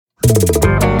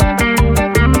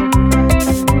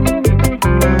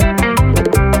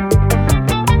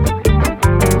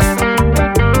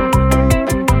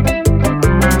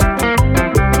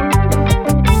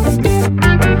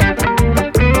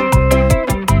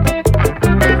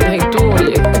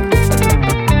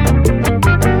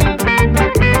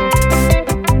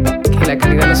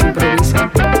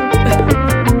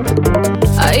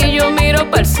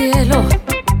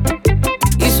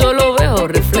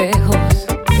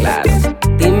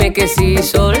Dime que sí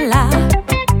sola,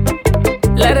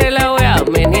 la regla voy a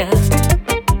menear.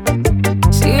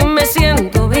 Si me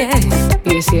siento bien,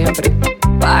 y siempre,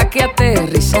 pa' que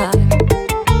aterrizar.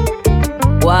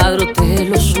 Cuádrote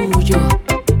lo suyo,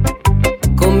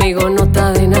 conmigo no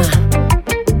está de nada.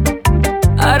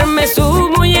 Arme su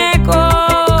muñeco,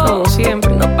 como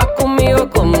siempre, no pa' conmigo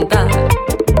contar.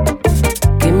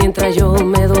 Que mientras yo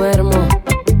me duermo,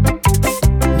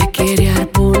 me quiere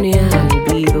arponear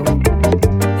el vido.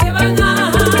 Te van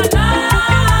a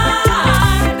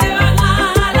jalar, te van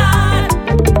a jalar,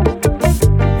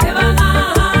 te van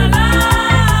a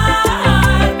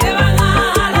jalar, te van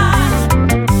a jalar,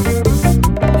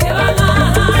 te van a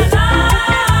jalar,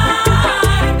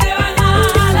 te van a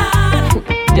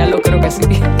jalar. Ya lo creo que sí. Te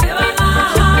van a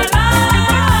jalar,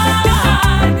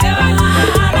 te van a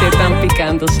jalar. Te están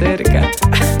picando cerca.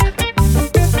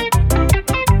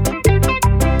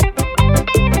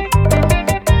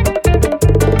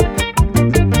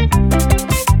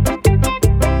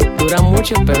 Dura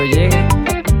mucho, pero llega.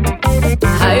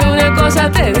 Hay una cosa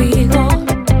te digo,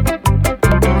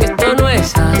 esto no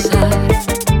es azar.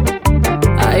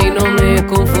 Ahí no me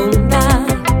confundas,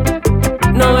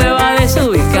 no me va a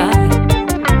desubicar.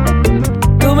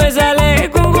 Tú me sales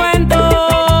con cuento,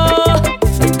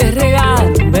 te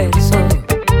regalo un beso.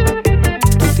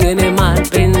 Tú tienes mal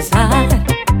pensar,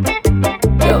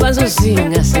 yo paso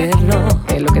sin hacerlo.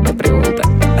 Es lo que te pregunta.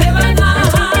 Te van a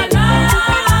jalar,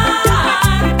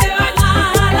 te van a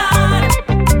jalar,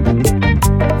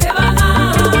 te van a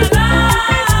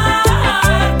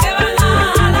jalar, te van a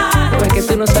jalar. No es que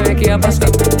tú no sabías qué iba a pasar.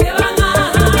 Te van a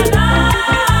jalar,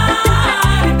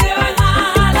 te van a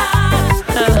jalar,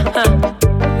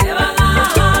 te van a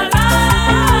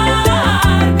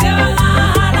jalar, te van a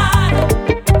jalar.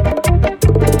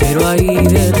 Pero ahí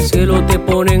del cielo te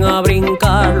ponen a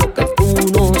brincar, lo que tú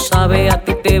no sabes a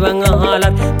ti te van a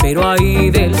jalar. Pero ahí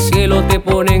del cielo te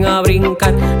ponen a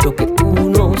brincar, lo que tú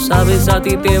no sabes a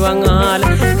ti te van a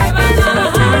jalar. Te van a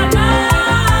jalar, te van a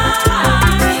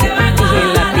jalar. Y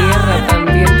en la tierra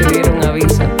también te dieron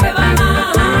aviso. Te van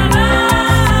a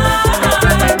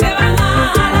jalar, te van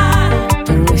a jalar.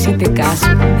 Tú no hiciste caso.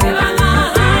 Te van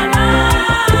a jalar,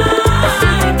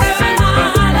 te van a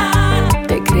jalar.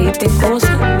 Te creíste cosas.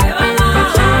 Te van a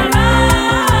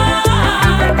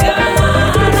jalar, te van a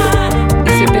jalar. ¿Y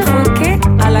se te fue qué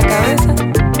a la cabeza?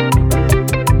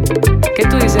 ¿Qué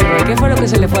tú dices, Roy? ¿Qué fue lo que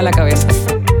se le fue a la cabeza?